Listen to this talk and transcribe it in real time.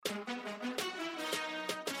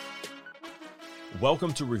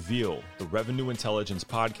Welcome to Reveal, the Revenue Intelligence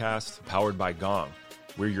podcast powered by Gong.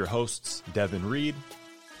 We're your hosts, Devin Reed.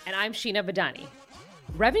 And I'm Sheena Badani.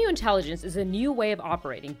 Revenue intelligence is a new way of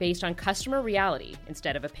operating based on customer reality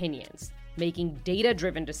instead of opinions, making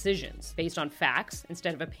data-driven decisions based on facts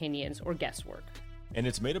instead of opinions or guesswork. And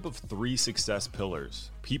it's made up of three success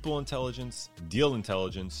pillars: people intelligence, deal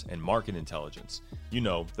intelligence, and market intelligence. You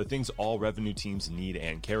know, the things all revenue teams need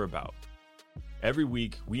and care about. Every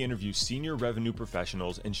week, we interview senior revenue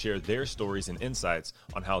professionals and share their stories and insights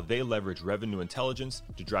on how they leverage revenue intelligence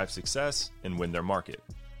to drive success and win their market.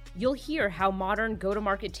 You'll hear how modern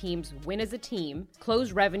go-to-market teams win as a team,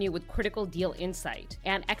 close revenue with critical deal insight,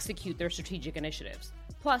 and execute their strategic initiatives,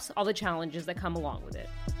 plus all the challenges that come along with it.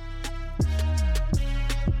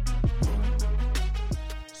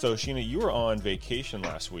 So, Sheena, you were on vacation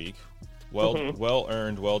last week. Well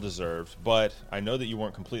earned, well deserved. But I know that you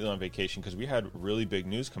weren't completely on vacation because we had really big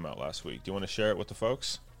news come out last week. Do you want to share it with the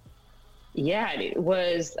folks? Yeah, it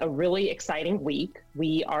was a really exciting week.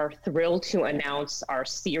 We are thrilled to announce our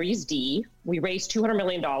Series D. We raised $200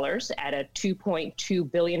 million at a $2.2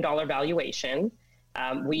 billion valuation.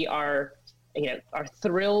 We are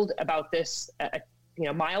thrilled about this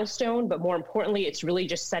milestone, but more importantly, it's really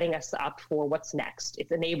just setting us up for what's next.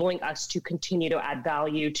 It's enabling us to continue to add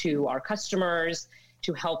value to our customers,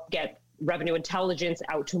 to help get revenue intelligence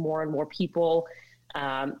out to more and more people,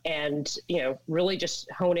 and really just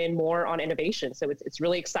hone in more on innovation. So it's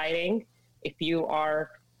really exciting. If you are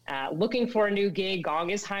looking for a new gig, Gong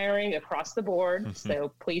is hiring across the board,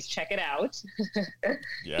 so please check it out.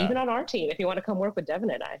 Yeah. Even on our team, if you want to come work with Devin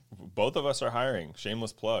and I. Both of us are hiring.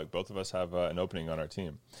 Shameless plug. Both of us have an opening on our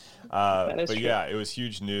team. But true. Yeah, it was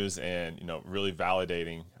huge news and really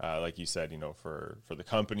validating, like you said, for the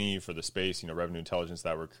company, for the space, revenue intelligence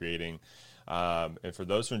that we're creating. And for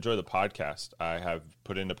those who enjoy the podcast, I have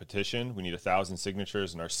put in a petition. We need 1,000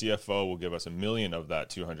 signatures, and our CFO will give us $1 million of that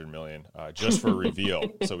 $200 million just for Reveal,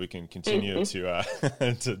 so we can continue to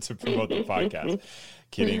promote the podcast.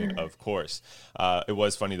 Kidding, of course. It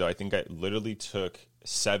was funny though. I think it literally took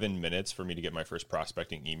 7 minutes for me to get my first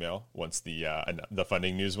prospecting email. Once the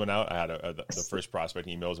funding news went out, I had the first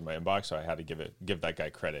prospecting emails in my inbox, so I had to give that guy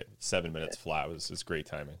credit. 7 minutes flat was great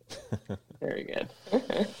timing. Very good.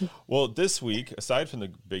 Well, this week, aside from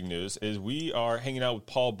the big news, is we are hanging out with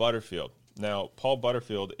Paul Butterfield. Now, Paul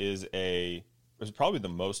Butterfield is probably the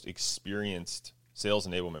most experienced sales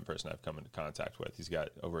enablement person I've come into contact with. He's got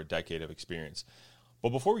over a decade of experience. But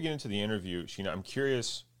before we get into the interview, Sheena, I'm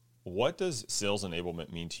curious, what does sales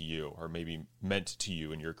enablement mean to you, or maybe meant to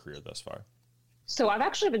you in your career thus far? So I've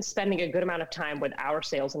actually been spending a good amount of time with our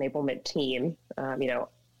sales enablement team,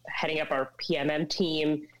 heading up our PMM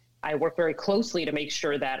team. I work very closely to make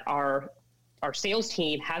sure that our sales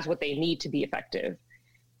team has what they need to be effective.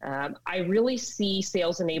 I really see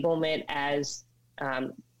sales enablement as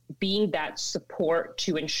being that support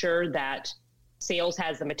to ensure that sales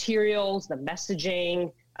has the materials, the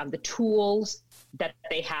messaging, the tools that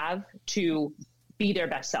they have to be their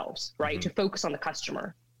best selves, right? To focus on the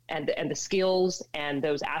customer, and the skills and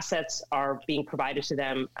those assets are being provided to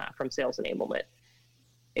them from sales enablement.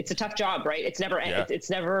 It's a tough job, right? It's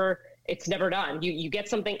never done. You get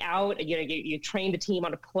something out, you train the team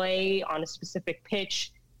on a play, on a specific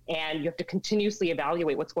pitch, and you have to continuously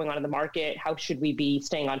evaluate what's going on in the market. How should we be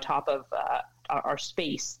staying on top of our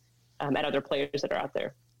space and other players that are out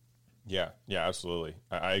there? Yeah, absolutely.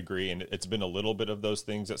 I agree. And it's been a little bit of those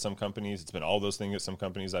things at some companies. It's been all those things at some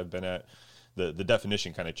companies I've been at. The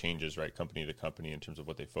definition kind of changes, right, company to company in terms of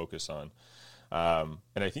what they focus on.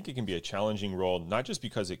 And I think it can be a challenging role, not just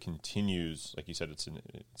because it continues, like you said, it's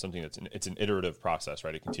an iterative process,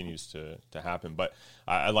 right? It continues to happen. But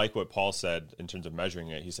I like what Paul said in terms of measuring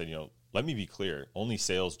it. He said, let me be clear, only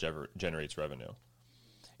sales generates revenue.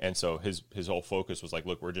 And so his whole focus was like,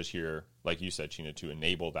 look, we're just here, like you said, Sheena, to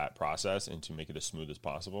enable that process and to make it as smooth as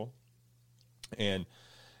possible. And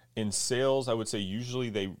in sales, I would say usually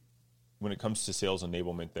when it comes to sales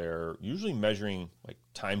enablement, they're usually measuring like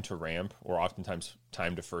time to ramp, or oftentimes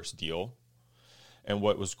time to first deal. And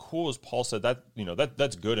what was cool is Paul said that,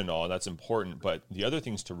 that's good and all, and that's important. But the other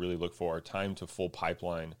things to really look for are time to full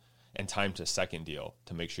pipeline and time to second deal,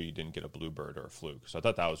 to make sure you didn't get a bluebird or a fluke. So I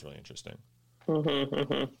thought that was really interesting.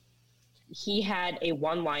 He had a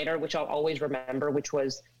one-liner, which I'll always remember, which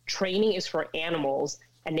was, training is for animals,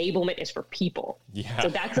 enablement is for people. Yeah. So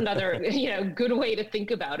that's another, good way to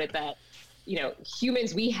think about it, that,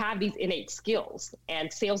 humans, we have these innate skills,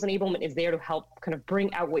 and sales enablement is there to help kind of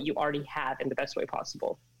bring out what you already have in the best way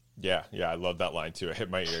possible. Yeah, I love that line too. It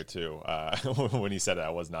hit my ear too when he said it.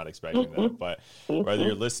 I was not expecting that. But whether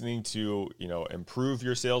you're listening to improve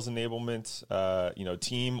your sales enablement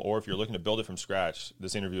team, or if you're looking to build it from scratch,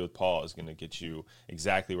 this interview with Paul is going to get you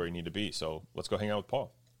exactly where you need to be. So let's go hang out with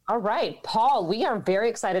Paul. All right, Paul, we are very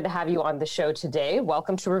excited to have you on the show today.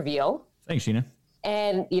 Welcome to Reveal. Thanks, Sheena.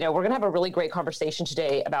 And, we're going to have a really great conversation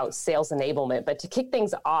today about sales enablement. But to kick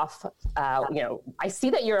things off, I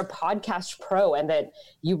see that you're a podcast pro and that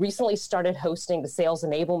you recently started hosting the Sales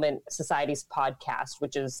Enablement Society's podcast,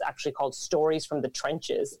 which is actually called Stories from the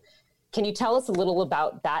Trenches. Can you tell us a little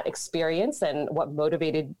about that experience and what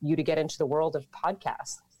motivated you to get into the world of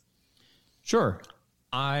podcasts? Sure.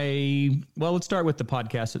 Let's start with the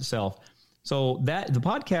podcast itself. So the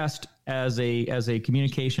podcast as a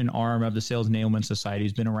communication arm of the Sales Enablement Society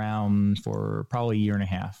has been around for probably a year and a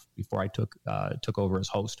half before I took over as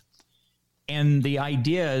host. And the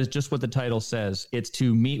idea is just what the title says. It's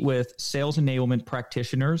to meet with sales enablement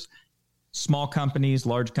practitioners, small companies,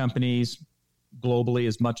 large companies, globally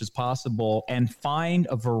as much as possible, and find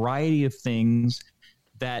a variety of things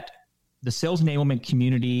that the sales enablement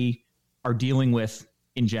community are dealing with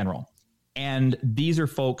in general. And these are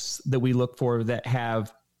folks that we look for that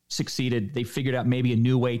have succeeded. They figured out maybe a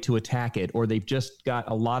new way to attack it, or they've just got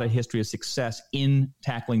a lot of history of success in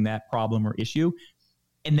tackling that problem or issue.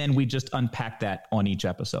 And then we just unpack that on each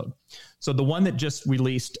episode. So the one that just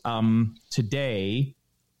released today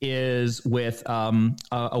is with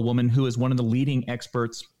a woman who is one of the leading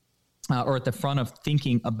experts or at the front of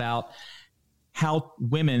thinking about how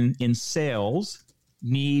women in sales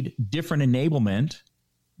need different enablement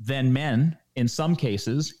than men in some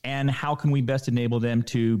cases, and how can we best enable them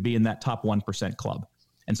to be in that top 1% club.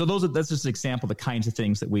 And so that's just an example of the kinds of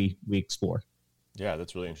things that we explore. Yeah,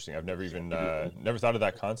 that's really interesting. I've never even never thought of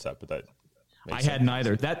that concept, but that makes sense. Hadn't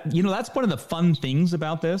either. That's one of the fun things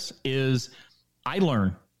about this is I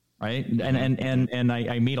learn, right? And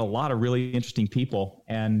I meet a lot of really interesting people.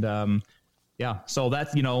 And so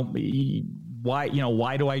that's, why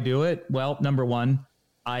do I do it? Well, number one,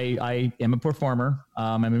 I am a performer.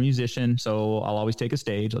 I'm a musician, so I'll always take a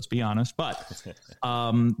stage, let's be honest. But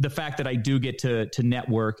the fact that I do get to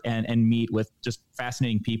network and meet with just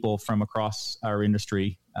fascinating people from across our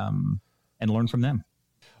industry and learn from them.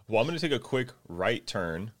 Well, I'm going to take a quick right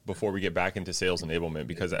turn before we get back into sales enablement,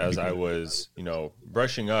 because as I was,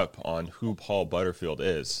 brushing up on who Paul Butterfield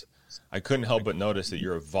is, I couldn't help but notice that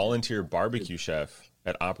you're a volunteer barbecue chef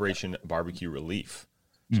at Operation Barbecue Relief.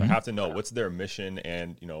 So I have to know, what's their mission,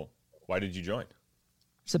 and why did you join?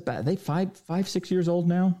 Is it bad? Are they 5-6 years old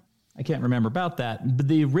now? I can't remember about that. But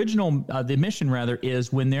the original, the mission rather,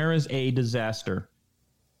 is when there is a disaster,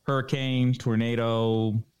 hurricane,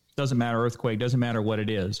 tornado, doesn't matter, earthquake, doesn't matter what it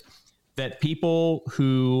is, that people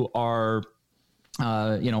who are,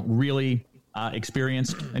 really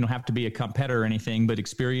experienced, don't have to be a competitor or anything, but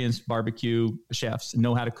experienced barbecue chefs,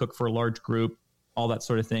 know how to cook for a large group, all that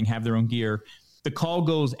sort of thing, have their own gear. The call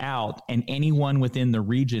goes out, and anyone within the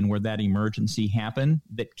region where that emergency happened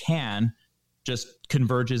that can just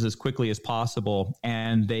converges as quickly as possible,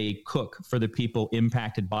 and they cook for the people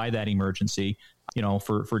impacted by that emergency,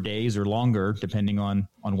 for days or longer, depending on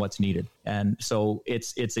what's needed. And so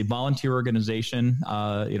it's a volunteer organization,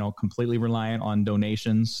 completely reliant on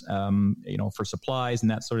donations, for supplies and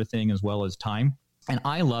that sort of thing, as well as time. And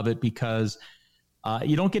I love it because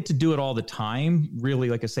you don't get to do it all the time. Really,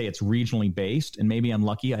 like I say, it's regionally based, and maybe I'm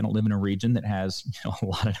lucky. I don't live in a region that has a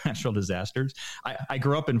lot of natural disasters. I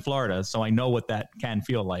grew up in Florida, so I know what that can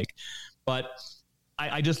feel like. But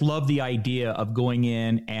I just love the idea of going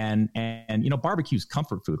in and barbecue's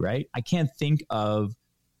comfort food, right? I can't think of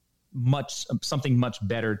something much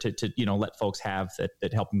better to let folks have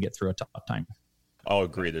that help them get through a tough time. I'll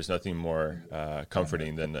agree. There's nothing more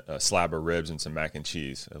comforting than a slab of ribs and some mac and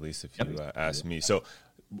cheese, at least if you ask me. So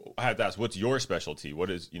I have to ask, what's your specialty? What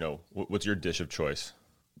is, what's your dish of choice?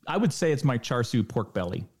 I would say it's my char siu pork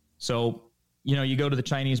belly. So, you go to the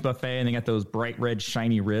Chinese buffet and they got those bright red,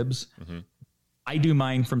 shiny ribs. Mm-hmm. I do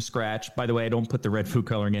mine from scratch. By the way, I don't put the red food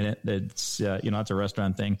coloring in it. It's, it's a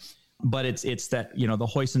restaurant thing. But it's that, the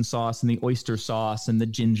hoisin sauce and the oyster sauce and the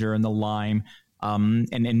ginger and the lime.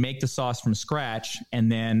 And make the sauce from scratch,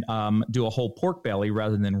 and then do a whole pork belly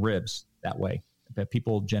rather than ribs that way. But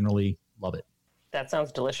people generally love it. That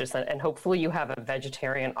sounds delicious. And hopefully you have a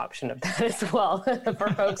vegetarian option of that as well for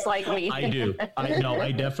folks like me. I do. I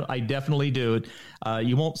definitely do.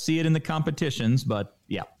 You won't see it in the competitions, but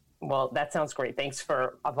yeah. Well, that sounds great. Thanks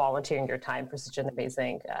for volunteering your time for such an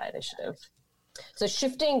amazing initiative. So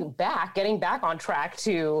getting back on track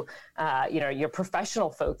to, your professional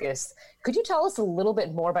focus, could you tell us a little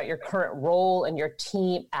bit more about your current role and your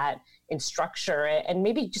team at Instructure, and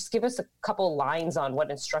maybe just give us a couple lines on what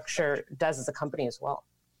Instructure does as a company as well?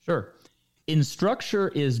 Sure.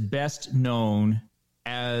 Instructure is best known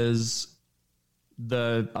as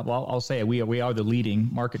I'll say it, we are the leading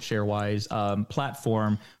market share wise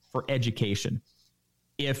platform for education.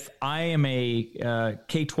 If I am a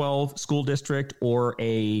K-12 school district or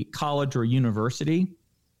a college or university,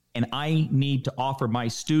 and I need to offer my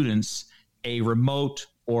students a remote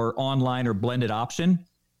or online or blended option,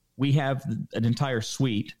 we have an entire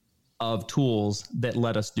suite of tools that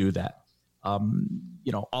let us do that.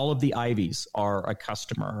 All of the Ivies are a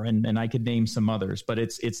customer, and I could name some others, but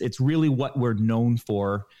it's really what we're known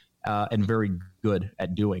for and very good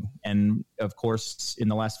at doing. And of course, in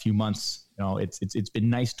the last few months, it's been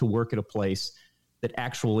nice to work at a place that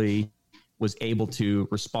actually was able to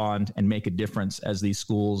respond and make a difference as these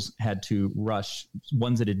schools had to rush.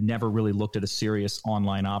 Ones that had never really looked at a serious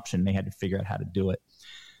online option, they had to figure out how to do it.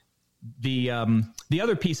 The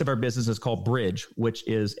other piece of our business is called Bridge, which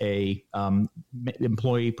is a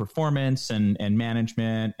employee performance and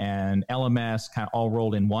management and LMS kind of all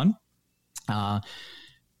rolled in one.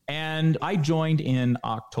 And I joined in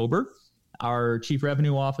October. Our chief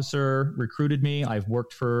revenue officer recruited me. I've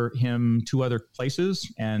worked for him 2 other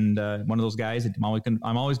places, and one of those guys,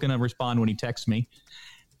 I'm always going to respond when he texts me.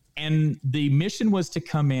 And the mission was to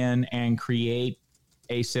come in and create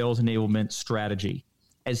a sales enablement strategy.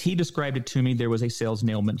 As he described it to me, there was a sales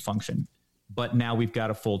enablement function, but now we've got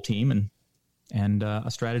a full team and a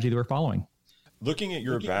strategy that we're following. Looking at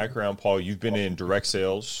your background, Paul, you've been in direct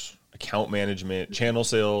sales, account management, channel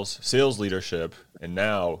sales, sales leadership, and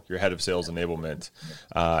now you're head of sales enablement.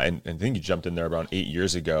 And I think you jumped in there around 8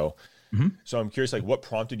 years ago. Mm-hmm. So I'm curious, what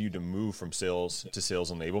prompted you to move from sales to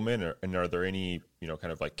sales enablement? And are there any,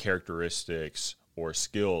 kind of characteristics or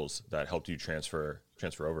skills that helped you transfer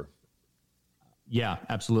over? Yeah,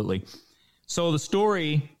 absolutely. So the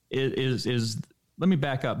story is let me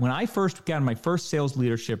back up. When I first got my first sales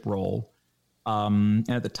leadership role, and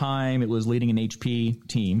at the time it was leading an HP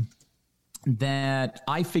team, that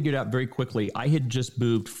I figured out very quickly, I had just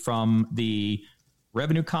moved from the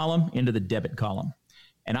revenue column into the debit column.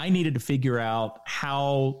 And I needed to figure out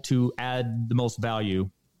how to add the most value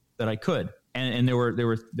that I could. And there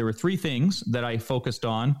were 3 things that I focused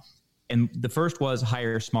on. And the first was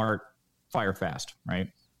hire smart, fire fast, right?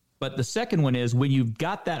 But the second one is when you've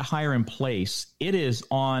got that hire in place, it is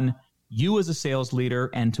on you as a sales leader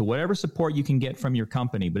and to whatever support you can get from your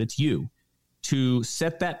company, but it's you to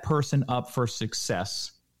set that person up for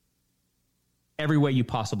success every way you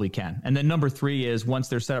possibly can. And then number 3 is once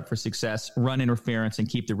they're set up for success, run interference and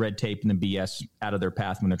keep the red tape and the BS out of their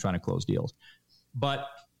path when they're trying to close deals. But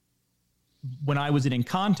when I was at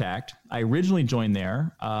InContact, I originally joined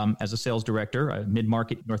there as a sales director,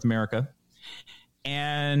 mid-market North America.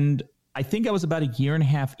 And I think I was about a year and a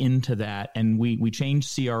half into that, and we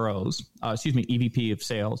changed CROs, EVP of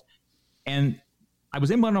sales. And I was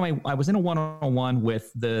in a one-on-one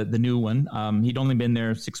with the new one. He'd only been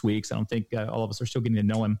there 6 weeks. I don't think all of us are still getting to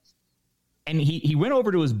know him. And he went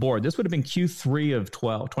over to his board. This would have been Q3 of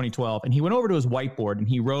 2012. And he went over to his whiteboard and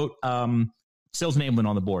he wrote sales enablement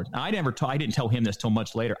on the board. Now, I didn't tell him this till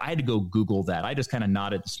much later. I had to go Google that. I just kind of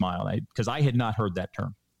nodded and smiled because I had not heard that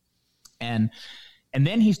term. And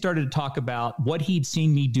then he started to talk about what he'd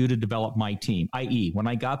seen me do to develop my team, i.e., when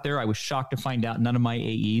I got there, I was shocked to find out none of my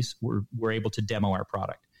AEs were able to demo our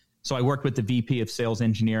product. So I worked with the VP of sales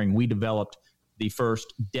engineering. We developed the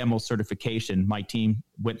first demo certification. My team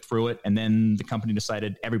went through it, and then the company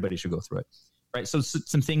decided everybody should go through it. Right. So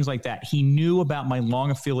some things like that. He knew about my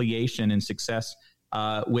long affiliation and success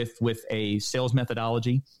with a sales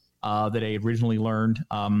methodology that I originally learned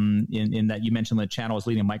in that you mentioned the channel. I was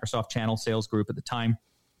leading a Microsoft channel sales group at the time.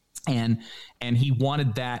 And he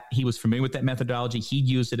wanted that. He was familiar with that methodology. He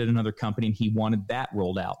used it at another company, and he wanted that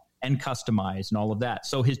rolled out and customized and all of that.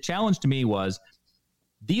 So his challenge to me was,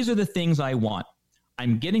 these are the things I want.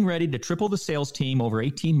 I'm getting ready to triple the sales team over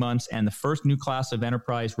 18 months, and the first new class of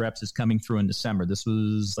enterprise reps is coming through in December. This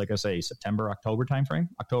was, like I say, September, October timeframe,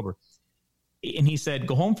 October. And he said,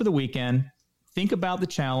 go home for the weekend, think about the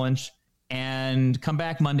challenge, and come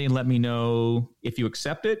back Monday and let me know if you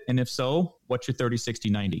accept it. And if so, what's your 30, 60,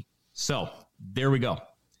 90? So there we go.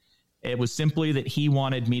 It was simply that he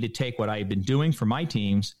wanted me to take what I had been doing for my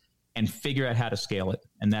teams and figure out how to scale it.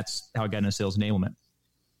 And that's how I got into sales enablement.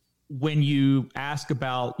 When you ask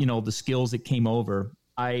about, the skills that came over,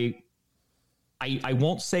 I I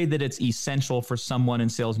won't say that it's essential for someone in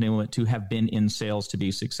sales enablement to have been in sales to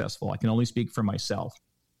be successful. I can only speak for myself.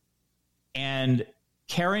 And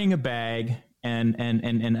carrying a bag and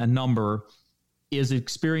a number is an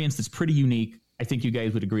experience that's pretty unique. I think you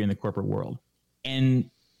guys would agree in the corporate world. And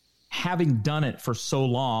having done it for so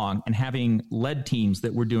long and having led teams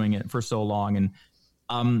that were doing it for so long, and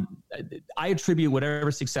I attribute whatever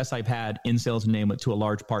success I've had in sales enablement to a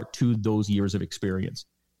large part to those years of experience.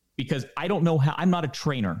 Because I don't know how, I'm not a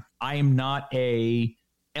trainer. I am not a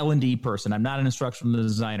L&D person. I'm not an instructional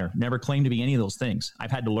designer. Never claimed to be any of those things.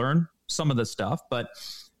 I've had to learn some of this stuff, but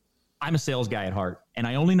I'm a sales guy at heart. And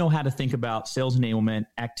I only know how to think about sales enablement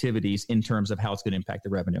activities in terms of how it's going to impact the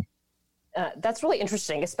revenue. That's really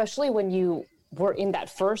interesting, especially when you were in that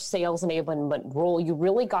first sales enablement role. You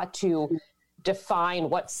really got to define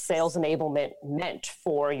what sales enablement meant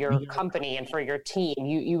for your company and for your team.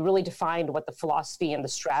 You really defined what the philosophy and the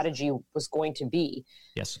strategy was going to be.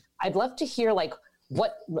 Yes. I'd love to hear a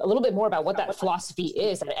little bit more about what that philosophy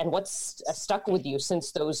is and what's stuck with you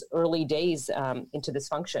since those early days into this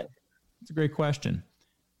function. That's a great question.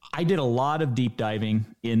 I did a lot of deep diving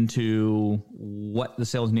into what the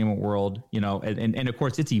sales enablement world, and of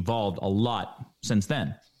course it's evolved a lot since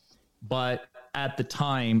then. But at the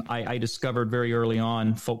time, I discovered very early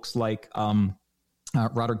on folks like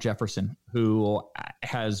Roderick Jefferson, who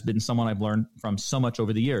has been someone I've learned from so much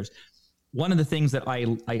over the years. One of the things that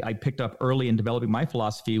I picked up early in developing my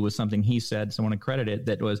philosophy was something he said, so I want to credit it,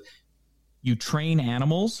 that was, you train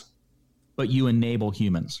animals, but you enable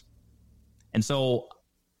humans. And so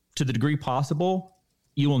to the degree possible,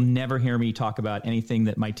 you will never hear me talk about anything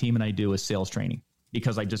that my team and I do as sales training,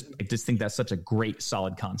 because I just think that's such a great,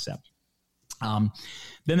 solid concept.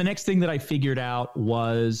 Then the next thing that I figured out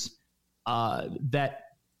was that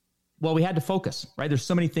we had to focus, right? There's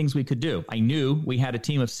so many things we could do. I knew we had a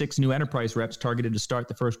team of 6 new enterprise reps targeted to start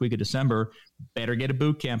the first week of December. Better get a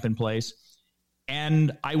boot camp in place.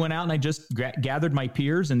 And I went out and I just gathered my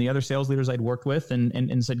peers and the other sales leaders I'd worked with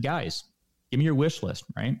and said, guys, give me your wish list,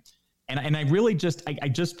 right? And I really just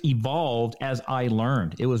evolved as I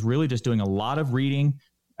learned. It was really just doing a lot of reading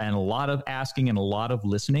and a lot of asking and a lot of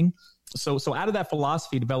listening. So out of that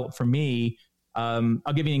philosophy developed for me, I'll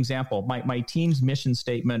give you an example. My team's mission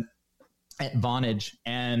statement at Vonage,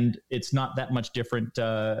 and it's not that much different,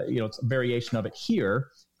 it's a variation of it here.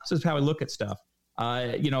 This is how I look at stuff.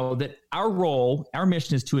 That our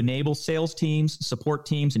mission is to enable sales teams, support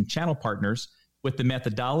teams, and channel partners with the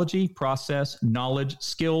methodology, process, knowledge,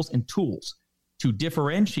 skills, and tools to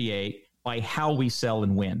differentiate by how we sell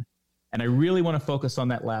and win. And I really want to focus on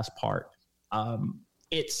that last part.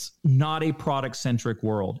 It's not a product-centric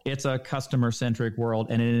world. It's a customer-centric world,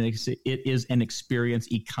 and it is an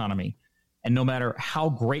experience economy. And no matter how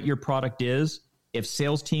great your product is, if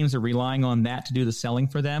sales teams are relying on that to do the selling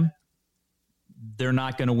for them, they're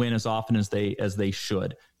not going to win as often as they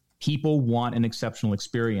should. People want an exceptional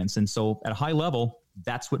experience. And so at a high level,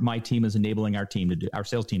 that's what my team is enabling our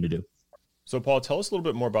sales team to do. So Paul, tell us a little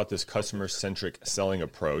bit more about this customer-centric selling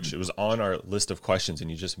approach. It was on our list of questions and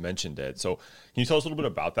you just mentioned it. So can you tell us a little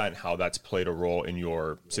bit about that and how that's played a role in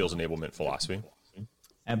your sales enablement philosophy?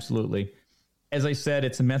 Absolutely. As I said,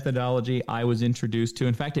 it's a methodology I was introduced to.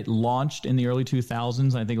 In fact, it launched in the early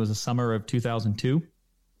 2000s. I think it was the summer of 2002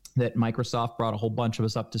 that Microsoft brought a whole bunch of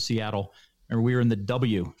us up to Seattle. And we were in the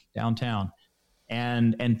W downtown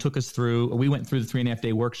and took us through. We went through the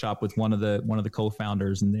 3.5-day workshop with one of the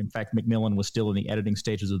co-founders. And in fact, Macmillan was still in the editing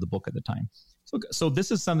stages of the book at the time. So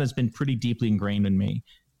this is something that's been pretty deeply ingrained in me.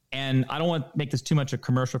 And I don't want to make this too much a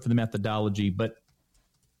commercial for the methodology, but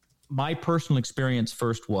my personal experience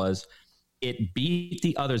first was it beat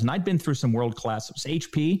the others. And I'd been through some world-class.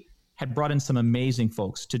 HP had brought in some amazing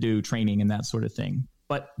folks to do training and that sort of thing.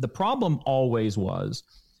 But the problem always was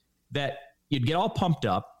that you'd get all pumped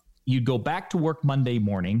up, you'd go back to work Monday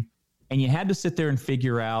morning, and you had to sit there and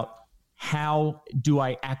figure out, how do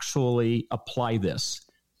I actually apply this?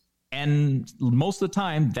 And most of the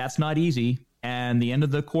time, that's not easy. And the end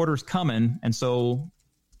of the quarter's coming. And so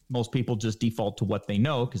most people just default to what they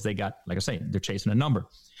know because they got, like I say, they're chasing a number.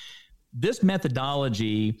 This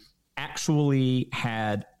methodology actually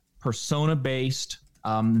had persona-based,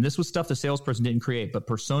 this was stuff the salesperson didn't create, but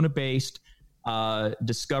persona-based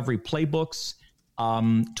discovery playbooks,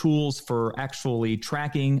 tools for actually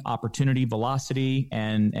tracking opportunity, velocity,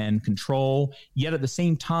 and control. Yet at the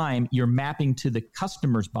same time, you're mapping to the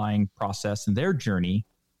customer's buying process and their journey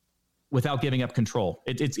without giving up control.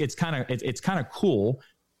 It's kind of cool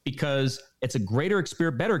because it's a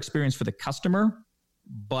better experience for the customer,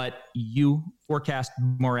 but you forecast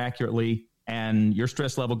more accurately and your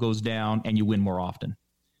stress level goes down and you win more often.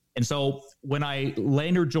 And so when I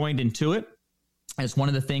later joined Intuit, it's one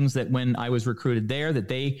of the things that when I was recruited there that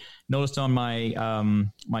they noticed on my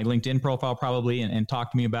my LinkedIn profile probably and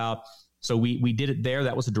talked to me about. So we did it there.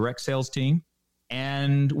 That was a direct sales team.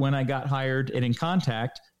 And when I got hired at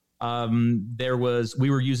InContact, we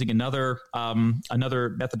were using another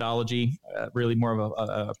methodology, really more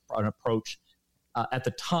of an approach at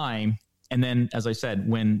the time. And then, as I said,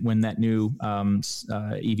 when that new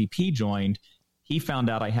EVP joined, he found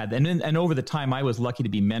out I had, and over the time, I was lucky to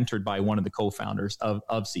be mentored by one of the co-founders of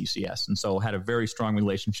CCS. And so had a very strong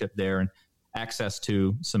relationship there and access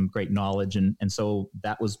to some great knowledge. And so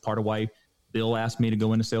that was part of why Bill asked me to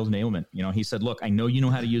go into sales enablement. He said, look, I know you know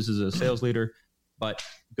how to use it as a sales leader, but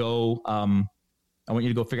go, I want you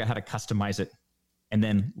to go figure out how to customize it and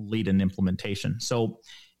then lead an implementation. So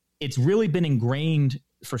it's really been ingrained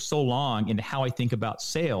for so long into how I think about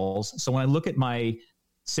sales. So when I look at my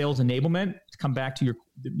sales enablement, to come back to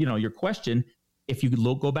your question, if you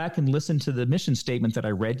go back and listen to the mission statement that I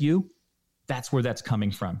read you, that's where that's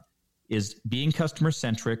coming from, is being customer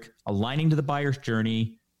centric, aligning to the buyer's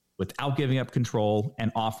journey without giving up control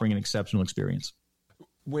and offering an exceptional experience.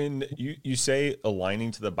 When you say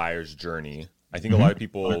aligning to the buyer's journey, I think a lot of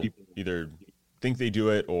people either think they do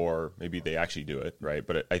it or maybe they actually do it, right?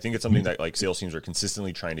 But I think it's something that like sales teams are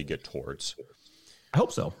consistently trying to get towards. I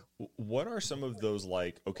hope so. What are some of those,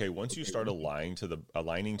 like, okay, once you start aligning to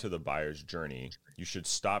the buyer's journey, you should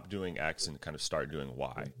stop doing X and kind of start doing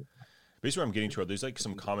Y? Basically what I'm getting to, there's like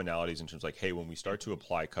some commonalities in terms of like, hey, when we start to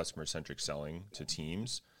apply customer-centric selling to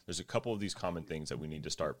teams, there's a couple of these common things that we need to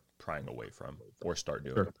start prying away from or start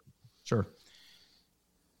doing. Sure.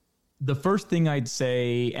 The first thing I'd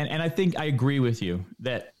say, and I think I agree with you,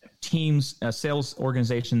 that teams, sales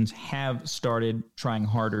organizations have started trying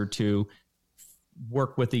harder to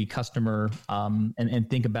work with the customer and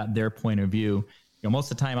think about their point of view.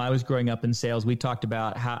 Most of the time I was growing up in sales, we talked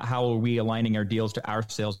about how are we aligning our deals to our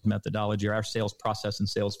sales methodology or our sales process in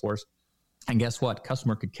Salesforce. And guess what?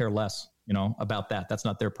 Customer could care less, about that. That's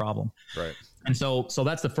not their problem. Right. And so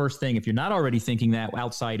that's the first thing. If you're not already thinking that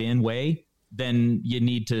outside in way, then you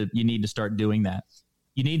need to start doing that.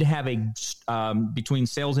 You need to have between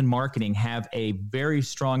sales and marketing, have a very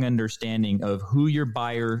strong understanding of who your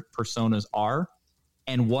buyer personas are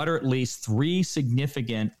and what are at least 3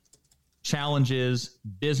 significant challenges,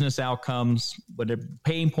 business outcomes, whatever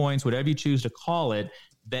pain points, whatever you choose to call it,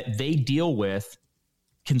 that they deal with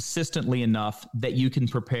consistently enough that you can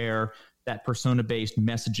prepare that persona-based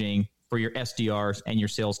messaging for your SDRs and your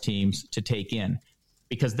sales teams to take in,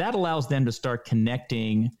 because that allows them to start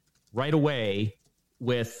connecting right away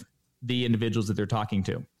with the individuals that they're talking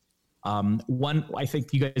to. I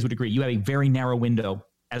think you guys would agree, you have a very narrow window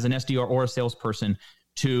as an SDR or a salesperson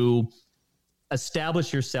to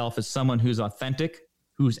establish yourself as someone who's authentic,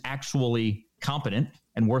 who's actually competent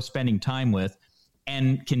and worth spending time with,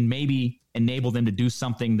 and can maybe enable them to do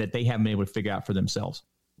something that they haven't been able to figure out for themselves.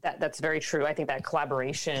 That's very true. I think that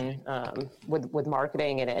collaboration with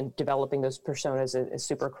marketing and developing those personas is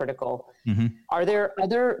super critical. Mm-hmm. Are there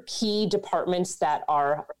other key departments that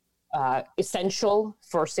are essential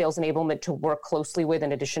for sales enablement to work closely with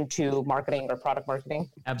in addition to marketing or product marketing?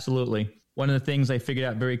 Absolutely. One of the things I figured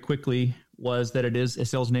out very quickly was that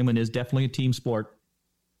sales enablement is definitely a team sport.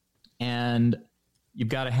 And you've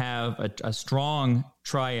got to have a strong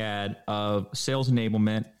triad of sales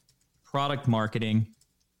enablement, product marketing,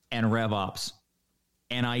 and RevOps,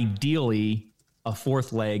 and ideally a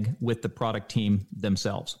 4th leg with the product team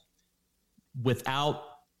themselves. Without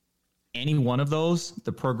any one of those,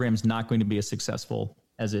 the program's not going to be as successful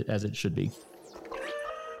as it should be.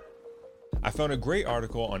 I found a great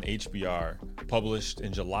article on HBR published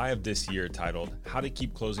in July of this year titled "How to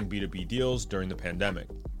Keep Closing B2B Deals During the Pandemic."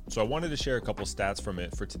 So I wanted to share a couple stats from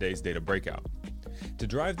it for today's data breakout. To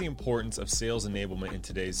drive the importance of sales enablement in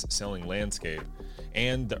today's selling landscape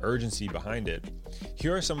and the urgency behind it,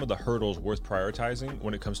 here are some of the hurdles worth prioritizing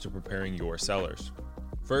when it comes to preparing your sellers.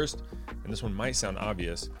 First, and this one might sound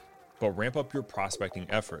obvious, but ramp up your prospecting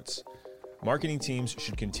efforts. Marketing teams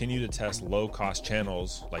should continue to test low-cost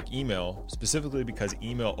channels like email, specifically because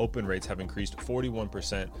email open rates have increased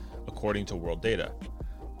 41% according to World Data,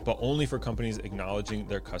 but only for companies acknowledging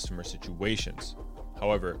their customer situations.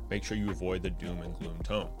 However, make sure you avoid the doom and gloom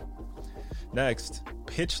tone. Next,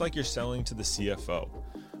 pitch like you're selling to the CFO.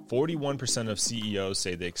 41% of CEOs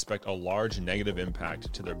say they expect a large negative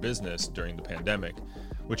impact to their business during the pandemic,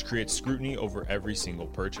 which creates scrutiny over every single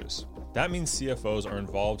purchase. That means CFOs are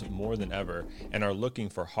involved more than ever and are looking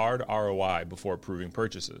for hard ROI before approving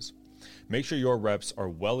purchases. Make sure your reps are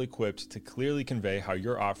well equipped to clearly convey how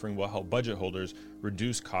your offering will help budget holders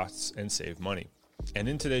reduce costs and save money. And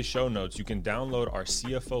in today's show notes, you can download our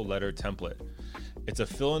CFO letter template. It's a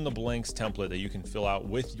fill in the blanks template that you can fill out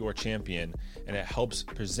with your champion, and it helps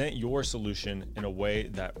present your solution in a way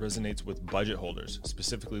that resonates with budget holders,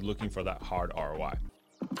 specifically looking for that hard ROI.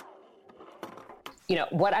 You know,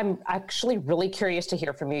 what I'm actually really curious to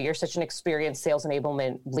hear from you, you're such an experienced sales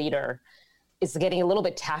enablement leader, is getting a little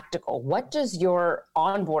bit tactical. What does your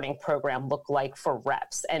onboarding program look like for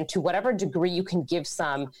reps? And to whatever degree you can give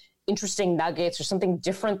some interesting nuggets or something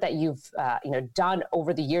different that you've done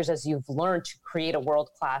over the years as you've learned to create a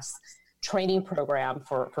world-class training program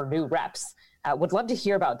for new reps. Would love to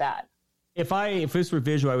hear about that. If this were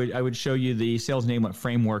visual, I would show you the sales enablement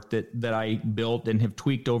framework that I built and have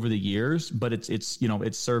tweaked over the years, but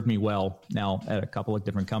it's served me well now at a couple of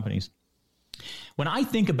different companies. When I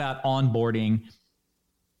think about onboarding,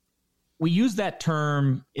 we use that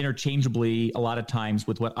term interchangeably a lot of times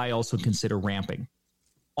with what I also consider ramping.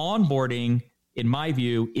 Onboarding, in my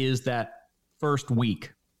view, is that first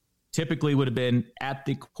week. Typically would have been at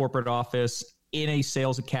the corporate office in a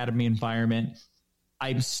sales academy environment.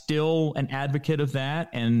 I'm still an advocate of that.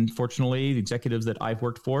 And fortunately, the executives that I've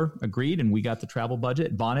worked for agreed, and we got the travel budget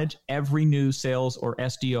advantage. Every new sales or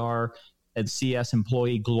SDR and CS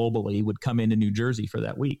employee globally would come into New Jersey for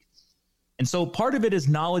that week. And so part of it is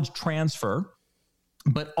knowledge transfer,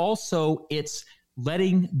 but also it's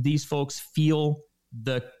letting these folks feel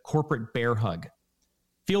the corporate bear hug,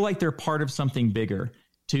 feel like they're part of something bigger,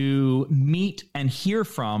 to meet and hear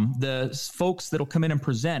from the folks that'll come in and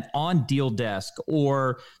present on deal desk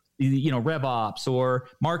or, rev ops or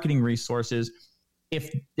marketing resources.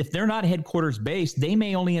 If they're not headquarters based, they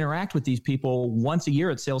may only interact with these people once a year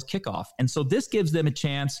at sales kickoff. And so this gives them a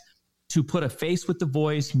chance to put a face with the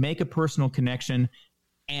voice, make a personal connection.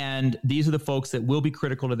 And these are the folks that will be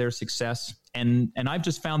critical to their success. And I've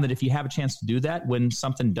just found that if you have a chance to do that, when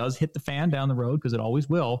something does hit the fan down the road, because it always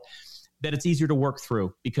will, that it's easier to work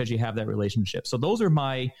through because you have that relationship. So those are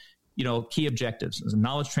my, key objectives: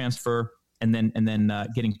 knowledge transfer and then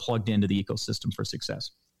getting plugged into the ecosystem for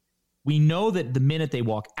success. We know that the minute they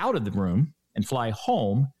walk out of the room and fly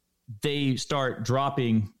home, they start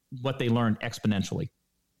dropping what they learned exponentially.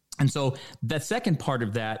 And so the second part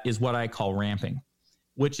of that is what I call ramping,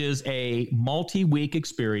 which is a multi-week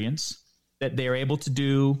experience that they're able to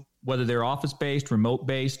do, whether they're office-based,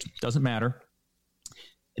 remote-based, doesn't matter,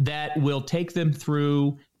 that will take them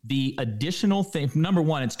through the additional thing. Number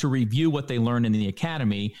one, it's to review what they learned in the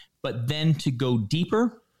academy, but then to go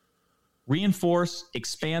deeper, reinforce,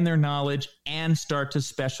 expand their knowledge, and start to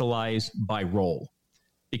specialize by role.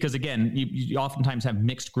 Because again, you oftentimes have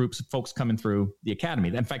mixed groups of folks coming through the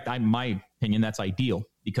academy. In fact, in my opinion, that's ideal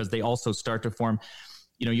because they also start to form,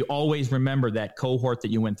 you always remember that cohort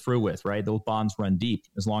that you went through with, right? Those bonds run deep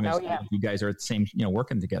as long as you guys are at the same,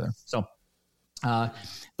 working together. So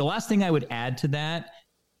the last thing I would add to that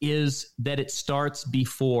is that it starts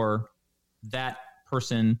before that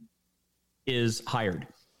person is hired.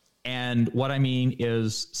 And what I mean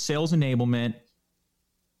is sales enablement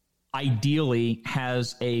ideally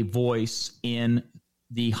has a voice in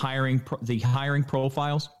the hiring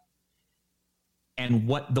profiles and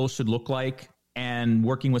what those should look like, and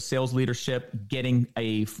working with sales leadership, getting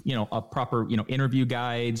a proper, interview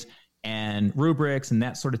guides and rubrics and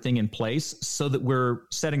that sort of thing in place so that we're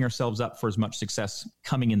setting ourselves up for as much success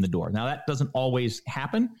coming in the door. Now that doesn't always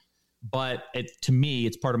happen, but to me,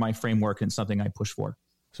 it's part of my framework and something I push for.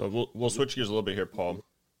 So we'll switch gears a little bit here, Paul.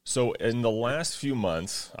 So in the last few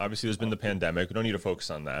months, obviously there's been the pandemic. We don't need to focus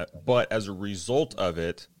on that. But as a result of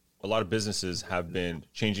it, a lot of businesses have been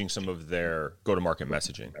changing some of their go-to-market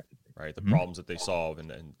messaging, right? The problems that they solve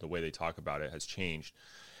and the way they talk about it has changed.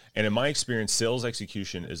 And in my experience, sales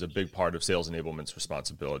execution is a big part of sales enablement's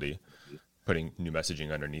responsibility, putting new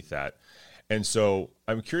messaging underneath that. And so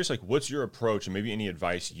I'm curious, what's your approach and maybe any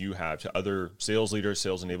advice you have to other sales leaders,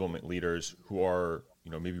 sales enablement leaders who are,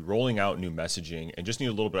 maybe rolling out new messaging and just need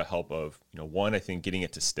a little bit of help of, one, I think getting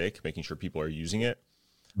it to stick, making sure people are using it.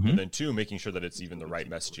 And then two, making sure that it's even the right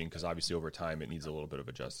messaging, because obviously over time it needs a little bit of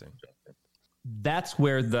adjusting. That's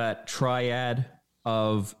where that triad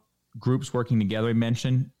of groups working together I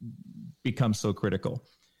mentioned becomes so critical.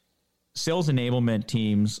 Sales enablement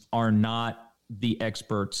teams are not the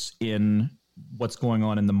experts in what's going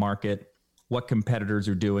on in the market, what competitors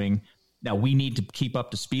are doing. Now, we need to keep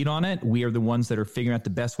up to speed on it. We are the ones that are figuring out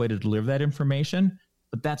the best way to deliver that information.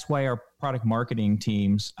 But that's why our product marketing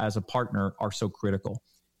teams as a partner are so critical.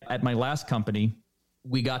 At my last company,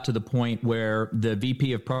 we got to the point where the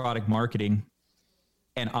VP of product marketing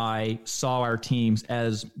and I saw our teams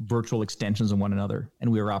as virtual extensions of one another,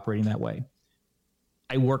 and we were operating that way.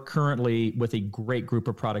 I work currently with a great group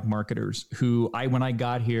of product marketers who when I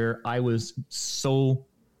got here, I was so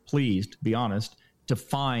pleased, to be honest, to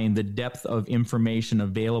find the depth of information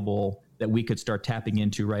available that we could start tapping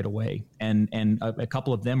into right away. And a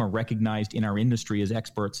couple of them are recognized in our industry as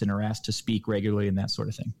experts and are asked to speak regularly and that sort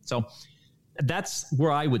of thing. So that's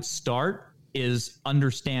where I would start, is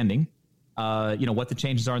understanding, what the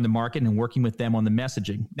changes are in the market and working with them on the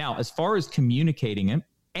messaging. Now, as far as communicating it,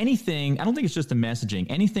 anything, I don't think it's just the messaging.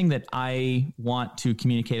 Anything that I want to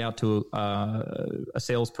communicate out to a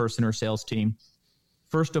salesperson or sales team,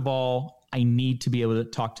 first of all, I need to be able to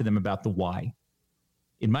talk to them about the why.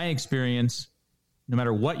 In my experience, no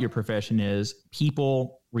matter what your profession is,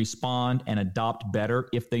 people respond and adopt better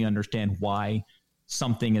if they understand why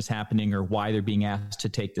something is happening or why they're being asked to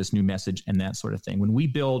take this new message and that sort of thing. When we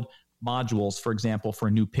build modules, for example, for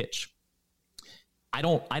a new pitch, I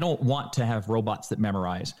don't want to have robots that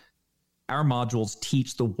memorize. Our modules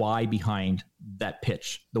teach the why behind that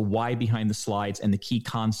pitch, the why behind the slides and the key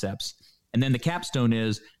concepts. And then the capstone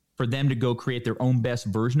is for them to go create their own best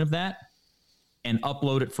version of that and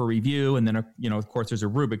upload it for review. And then, of course, there's a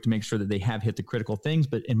rubric to make sure that they have hit the critical things.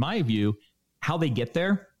 But in my view, how they get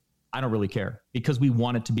there, I don't really care, because we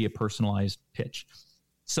want it to be a personalized pitch.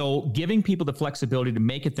 So giving people the flexibility to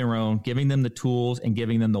make it their own, giving them the tools and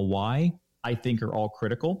giving them the why, I think are all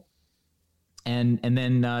critical. And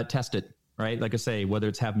then test it, right? Like I say, whether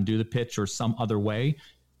it's have them do the pitch or some other way,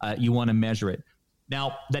 you want to measure it.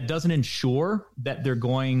 Now, that doesn't ensure that they're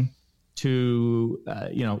going to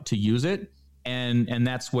use it. And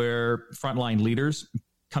that's where frontline leaders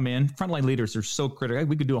come in. Frontline leaders are so critical.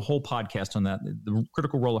 We could do a whole podcast on that. The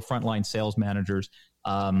critical role of frontline sales managers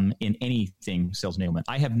in anything sales enablement.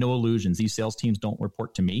 I have no illusions. These sales teams don't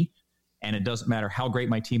report to me. And it doesn't matter how great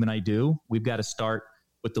my team and I do. We've got to start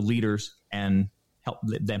with the leaders and help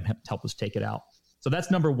us take it out. So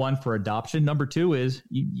that's number one for adoption. Number two is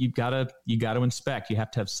you got to inspect. You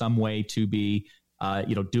have to have some way to be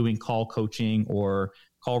doing call coaching or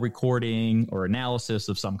call recording or analysis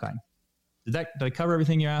of some kind. Did I cover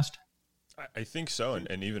everything you asked? I think so,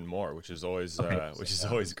 and even more, which is always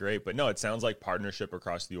always great. But no, it sounds like partnership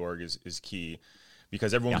across the org is key,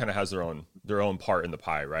 because everyone kind of has their own part in the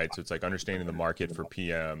pie, right? So it's like understanding the market for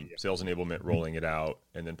PM, sales enablement, rolling it out,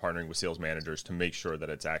 and then partnering with sales managers to make sure that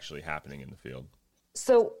it's actually happening in the field.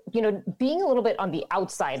 So, being a little bit on the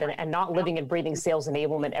outside and not living and breathing sales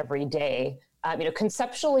enablement every day,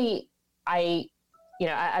 conceptually,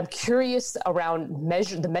 I'm curious around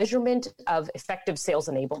the measurement of effective sales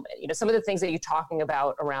enablement. Some of the things that you're talking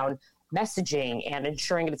about around messaging and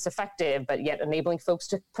ensuring that it's effective, but yet enabling folks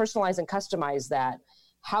to personalize and customize that.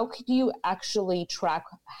 How could you actually track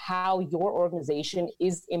how your organization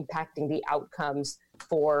is impacting the outcomes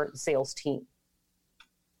for the sales team?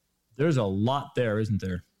 There's a lot there, isn't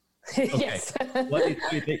there? Okay. Yes. let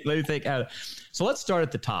me think. So let's start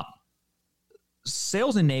at the top.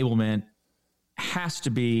 Sales enablement has to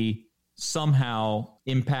be somehow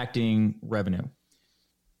impacting revenue.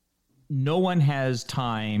 No one has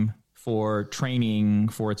time for training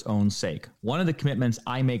for its own sake. One of the commitments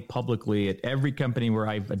I make publicly at every company where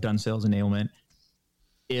I've done sales enablement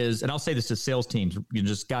is, and I'll say this to sales teams,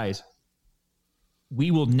 guys, we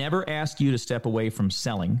will never ask you to step away from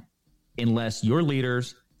selling unless your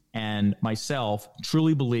leaders and myself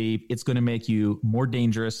truly believe it's going to make you more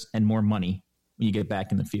dangerous and more money when you get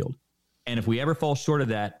back in the field. And if we ever fall short of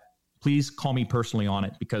that, please call me personally on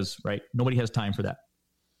it, because nobody has time for that.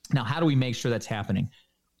 Now, how do we make sure that's happening?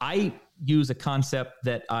 I use a concept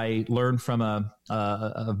that I learned from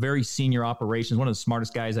a very senior operations, one of the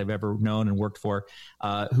smartest guys I've ever known and worked for,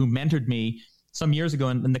 who mentored me some years ago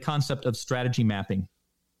in the concept of strategy mapping.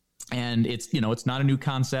 And it's not a new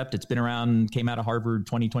concept. It's been around, came out of Harvard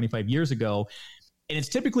 20, 25 years ago. And it's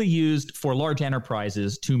typically used for large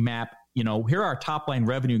enterprises to map, here are our top line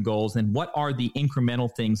revenue goals, and what are the incremental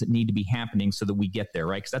things that need to be happening so that we get there,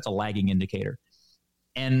 right? Because that's a lagging indicator.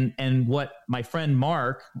 And what my friend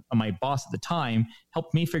Mark, my boss at the time,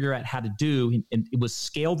 helped me figure out how to do, and it was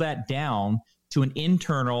scale that down to an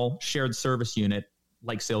internal shared service unit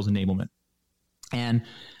like sales enablement. And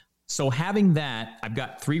so having that, I've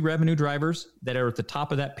got 3 revenue drivers that are at the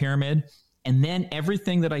top of that pyramid. And then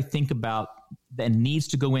everything that I think about that needs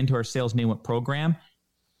to go into our sales enablement program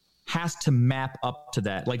has to map up to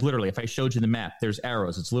that. Like literally, if I showed you the map, there's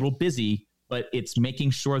arrows. It's a little busy, but it's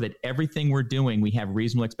making sure that everything we're doing, we have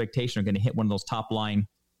reasonable expectation are going to hit one of those top line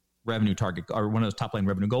revenue target or one of those top line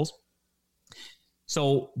revenue goals.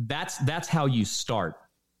 So that's how you start.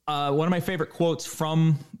 One of my favorite quotes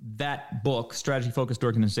from that book, Strategy Focused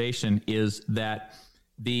Organization, is that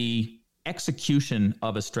the execution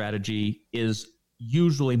of a strategy is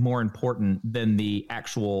usually more important than the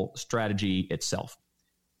actual strategy itself.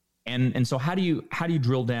 And so how do you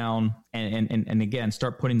drill down and again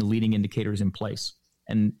start putting the leading indicators in place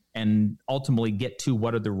and ultimately get to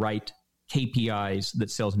what are the right KPIs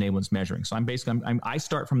that sales enablement's measuring? So I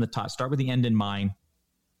start from the top, start with the end in mind,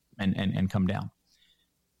 and come down.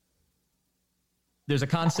 There's a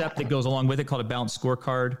concept that goes along with it called a balanced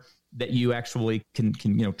scorecard that you actually can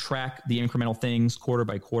track the incremental things quarter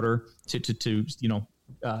by quarter to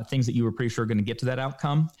things that you were pretty sure are going to get to that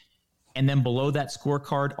outcome. And then below that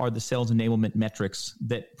scorecard are the sales enablement metrics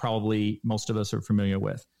that probably most of us are familiar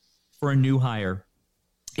with. For a new hire,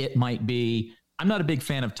 it might be, I'm not a big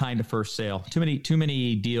fan of time to first sale. Too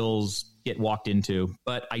many deals get walked into,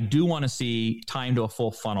 but I do want to see time to a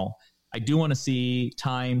full funnel. I do want to see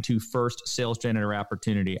time to first sales generator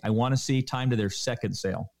opportunity. I want to see time to their second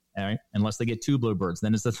sale. All right. Unless they get 2 bluebirds,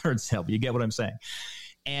 then it's the third sale. But you get what I'm saying.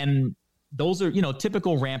 And those are,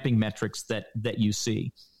 typical ramping metrics that you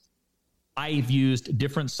see. I've used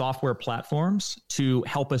different software platforms to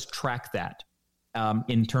help us track that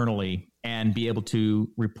internally and be able to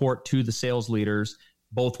report to the sales leaders,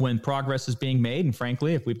 both when progress is being made. And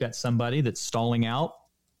frankly, if we've got somebody that's stalling out,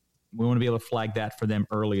 we want to be able to flag that for them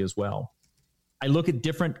early as well. I look at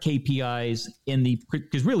different KPIs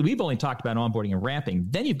because really we've only talked about onboarding and ramping.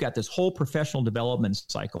 Then you've got this whole professional development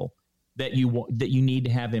cycle that you need to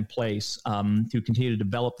have in place to continue to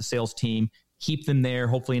develop the sales team, keep them there,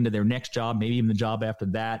 hopefully into their next job, maybe even the job after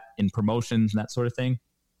that, in promotions and that sort of thing.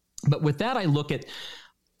 But with that, I look at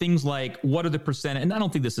things like what are the percentage, and I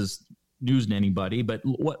don't think this is news to anybody, but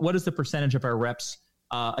what is the percentage of our reps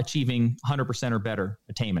achieving 100% or better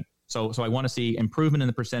attainment? So I want to see improvement in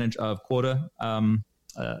the percentage of quota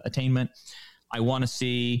attainment. I want to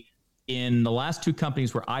see, in the last 2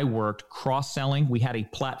 companies where I worked, cross-selling. We had a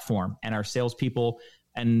platform, and our salespeople,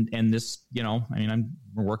 and this, we're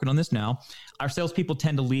working on this now. Our salespeople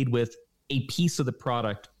tend to lead with a piece of the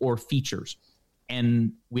product or features.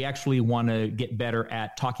 And we actually want to get better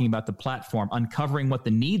at talking about the platform, uncovering what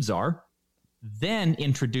the needs are, then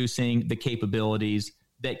introducing the capabilities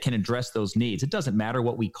that can address those needs. It doesn't matter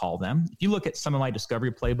what we call them. If you look at some of my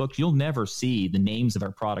discovery playbooks, you'll never see the names of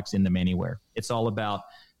our products in them anywhere. It's all about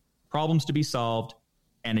problems to be solved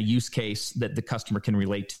and a use case that the customer can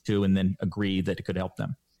relate to and then agree that it could help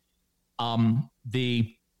them. So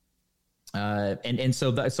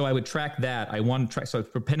I would track that. I want to track, so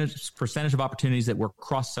percentage of opportunities that were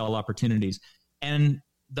cross-sell opportunities. And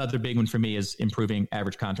the other big one for me is increasing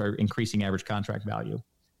average contract value.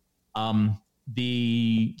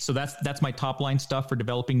 So that's my top line stuff for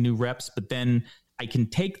developing new reps, but then I can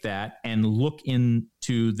take that and look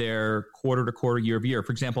into their quarter to quarter, year over year.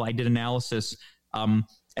 For example, I did analysis at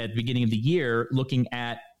the beginning of the year looking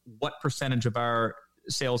at what percentage of our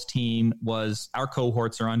sales team our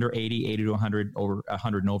cohorts are under 80 to 100, over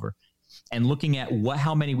 100 and over, and looking at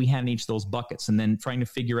how many we had in each of those buckets, and then trying to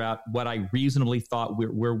figure out what I reasonably thought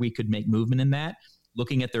where we could make movement in that,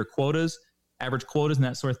 looking at their quotas, average quotas and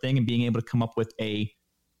that sort of thing, and being able to come up with a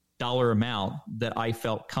dollar amount that I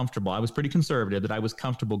felt comfortable. I was pretty conservative, that I was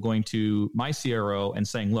comfortable going to my CRO and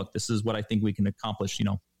saying, look, this is what I think we can accomplish,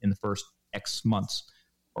 in the first X months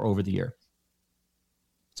or over the year.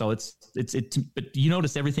 So but you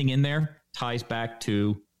notice everything in there ties back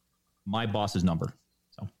to my boss's number.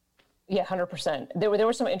 So yeah, 100%. There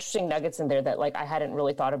were some interesting nuggets in there that I hadn't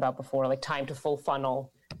really thought about before, like time to full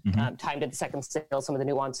funnel, time to the second sale, some of the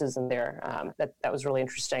nuances in there. That was really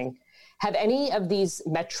interesting. Have any of these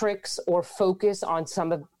metrics or focus on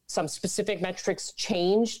some specific metrics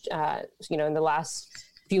changed, in the last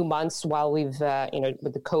few months while we've,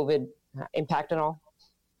 with the COVID impact and all?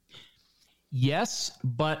 Yes,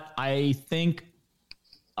 but I'm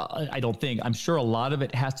sure a lot of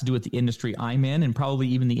it has to do with the industry I'm in, and probably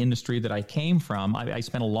even the industry that I came from. I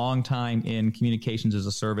spent a long time in communications as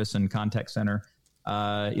a service and contact center,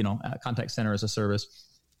 contact center as a service.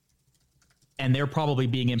 And they're probably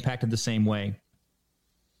being impacted the same way.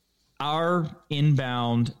 Our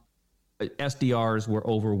inbound SDRs were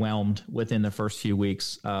overwhelmed within the first few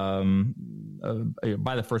weeks, by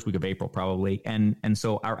the first week of April, probably. And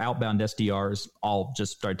so our outbound SDRs all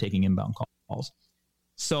just started taking inbound calls.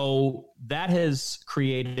 So that has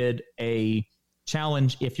created a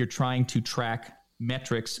challenge if you're trying to track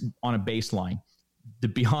metrics on a baseline. To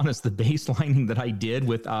be honest, the baselining that I did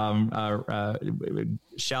with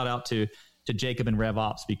shout out to Jacob and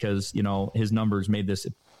RevOps, because his numbers made this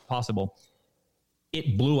possible.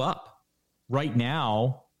 It blew up. Right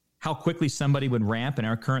now, how quickly somebody would ramp in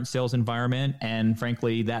our current sales environment, and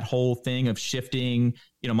frankly, that whole thing of shifting,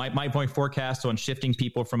 my point forecast on shifting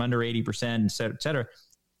people from under 80%, et cetera,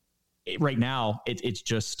 right now it's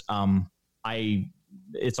just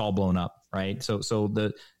it's all blown up, right? So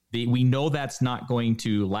we know that's not going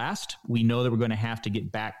to last. We know that we're going to have to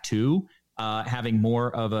get back to having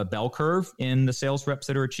more of a bell curve in the sales reps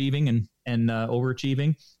that are achieving and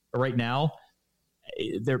overachieving. But right now,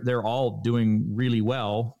 they're all doing really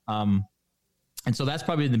well. And so that's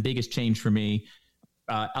probably the biggest change for me.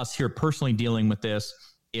 Us here personally dealing with this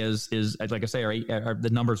is like I say, the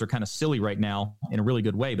numbers are kind of silly right now in a really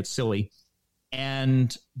good way, but silly.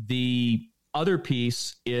 And the other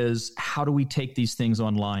piece is, how do we take these things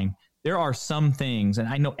online? There are some things, and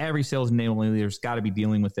I know every sales enablement leader's got to be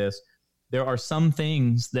dealing with this. There are some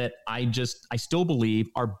things that I still believe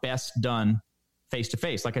are best done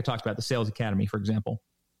face-to-face. Like I talked about the Sales Academy, for example.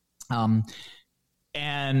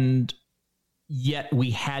 And yet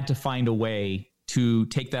we had to find a way to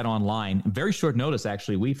take that online. Very short notice,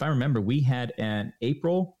 actually. If I remember, we had an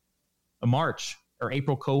April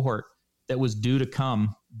cohort that was due to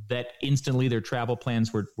come, that instantly their travel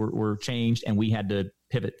plans were changed, and we had to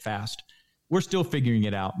pivot fast. We're still figuring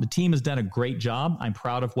it out. The team has done a great job. I'm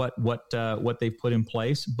proud of what they've put in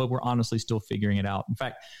place, but we're honestly still figuring it out. In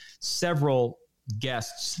fact, several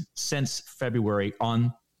guests since February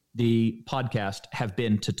on the podcast have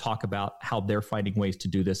been to talk about how they're finding ways to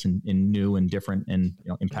do this in new and different and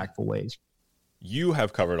impactful ways. You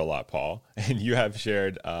have covered a lot, Paul, and you have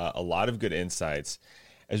shared a lot of good insights.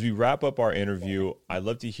 As we wrap up our interview, I'd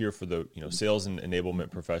love to hear for the sales and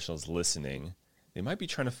enablement professionals listening. They might be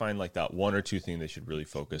trying to find like that one or two thing they should really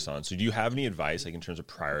focus on. So do you have any advice, like in terms of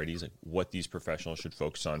priorities, like what these professionals should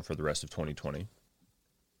focus on for the rest of 2020?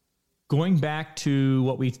 Going back to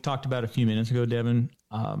what we talked about a few minutes ago, Devin,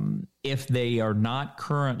 if they are not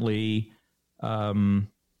currently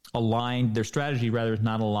aligned, their strategy rather is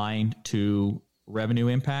not aligned to revenue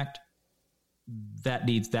impact,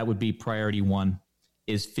 that would be priority one,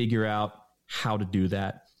 is figure out how to do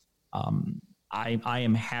that. I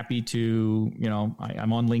am happy to,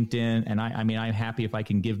 I'm on LinkedIn, and I'm happy if I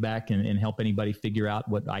can give back and help anybody figure out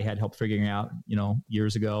what I had help figuring out,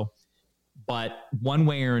 years ago. But one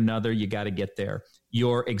way or another, you got to get there.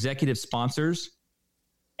 Your executive sponsors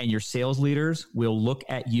and your sales leaders will look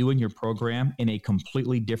at you and your program in a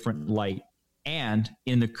completely different light. And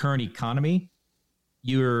in the current economy,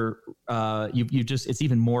 it's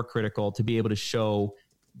even more critical to be able to show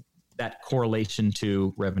that correlation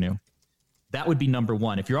to revenue. That would be number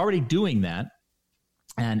one. If you're already doing that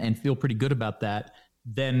and feel pretty good about that,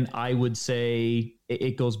 then I would say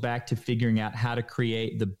it goes back to figuring out how to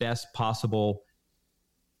create the best possible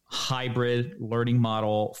hybrid learning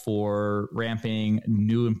model for ramping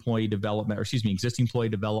new employee development, existing employee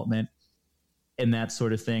development and that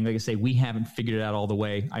sort of thing. Like I say, we haven't figured it out all the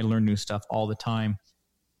way. I learn new stuff all the time,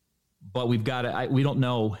 but we don't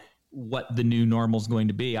know what the new normal is going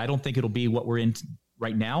to be. I don't think it'll be what we're in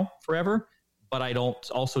right now forever, but I don't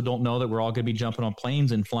know that we're all going to be jumping on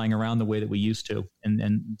planes and flying around the way that we used to.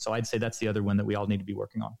 And so I'd say that's the other one that we all need to be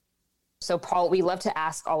working on. So Paul, we love to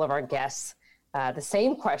ask all of our guests the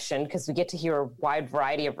same question, because we get to hear a wide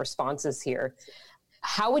variety of responses here.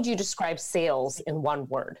 How would you describe sales in one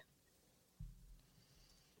word?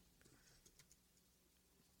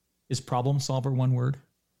 Is problem solver one word?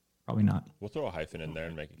 Probably not. We'll throw a hyphen in there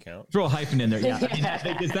and make it count. Throw a hyphen in there, yeah.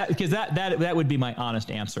 Because that would be my honest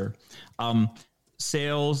answer.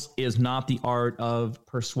 Sales is not the art of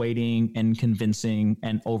persuading and convincing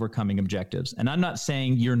and overcoming objectives. And I'm not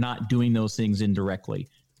saying you're not doing those things indirectly,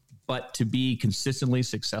 but to be consistently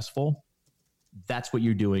successful, that's what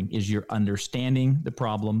you're doing, is you're understanding the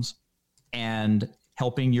problems and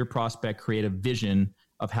helping your prospect create a vision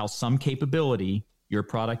of how some capability your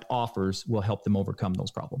product offers will help them overcome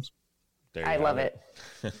those problems. I love it.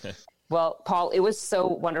 Well, Paul, it was so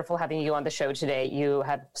wonderful having you on the show today. You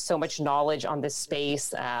have so much knowledge on this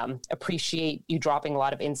space. Appreciate you dropping a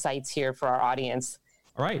lot of insights here for our audience.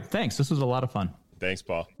 All right. Thanks. This was a lot of fun. Thanks,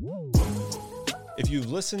 Paul. If you've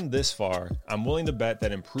listened this far, I'm willing to bet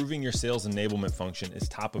that improving your sales enablement function is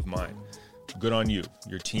top of mind. Good on you.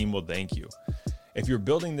 Your team will thank you. If you're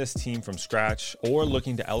building this team from scratch or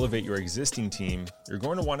looking to elevate your existing team, you're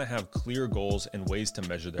going to want to have clear goals and ways to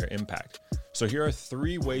measure their impact. So here are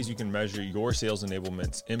 3 ways you can measure your sales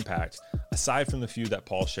enablement's impact, aside from the few that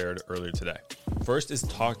Paul shared earlier today. First is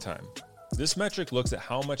talk time. This metric looks at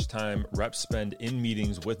how much time reps spend in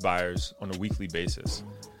meetings with buyers on a weekly basis.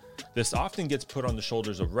 This often gets put on the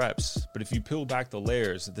shoulders of reps, but if you peel back the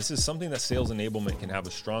layers, this is something that sales enablement can have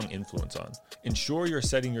a strong influence on. Ensure you're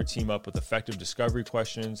setting your team up with effective discovery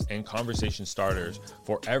questions and conversation starters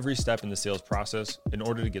for every step in the sales process in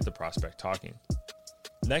order to get the prospect talking.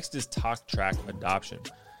 Next is talk track adoption.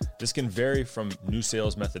 This can vary from new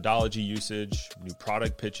sales methodology usage, new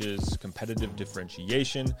product pitches, competitive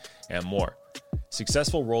differentiation, and more.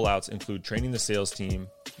 Successful rollouts include training the sales team,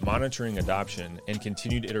 monitoring adoption, and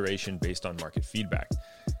continued iteration based on market feedback.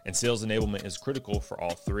 And sales enablement is critical for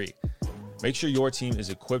all three. Make sure your team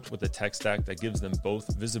is equipped with a tech stack that gives them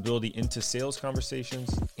both visibility into sales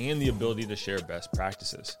conversations and the ability to share best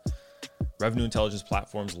practices. Revenue intelligence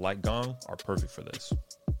platforms like Gong are perfect for this.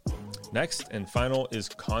 Next and final is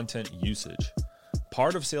content usage.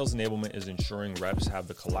 Part of sales enablement is ensuring reps have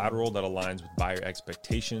the collateral that aligns with buyer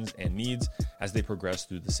expectations and needs as they progress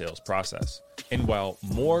through the sales process. And while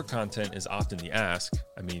more content is often the ask,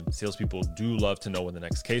 salespeople do love to know when the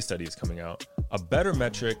next case study is coming out, a better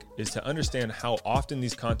metric is to understand how often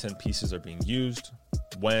these content pieces are being used,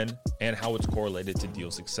 when, and how it's correlated to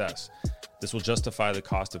deal success. This will justify the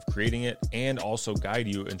cost of creating it and also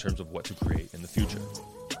guide you in terms of what to create in the future.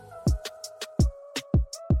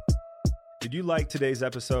 Did you like today's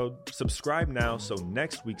episode? Subscribe now so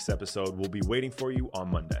next week's episode will be waiting for you on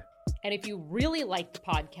Monday. And if you really like the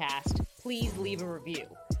podcast, please leave a review.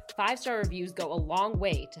 5-star reviews go a long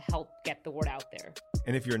way to help get the word out there.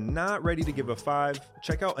 And if you're not ready to give a 5,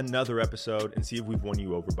 check out another episode and see if we've won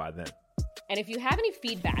you over by then. And if you have any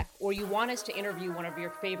feedback or you want us to interview one of your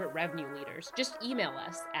favorite revenue leaders, just email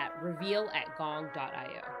us at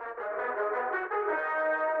reveal@gong.io.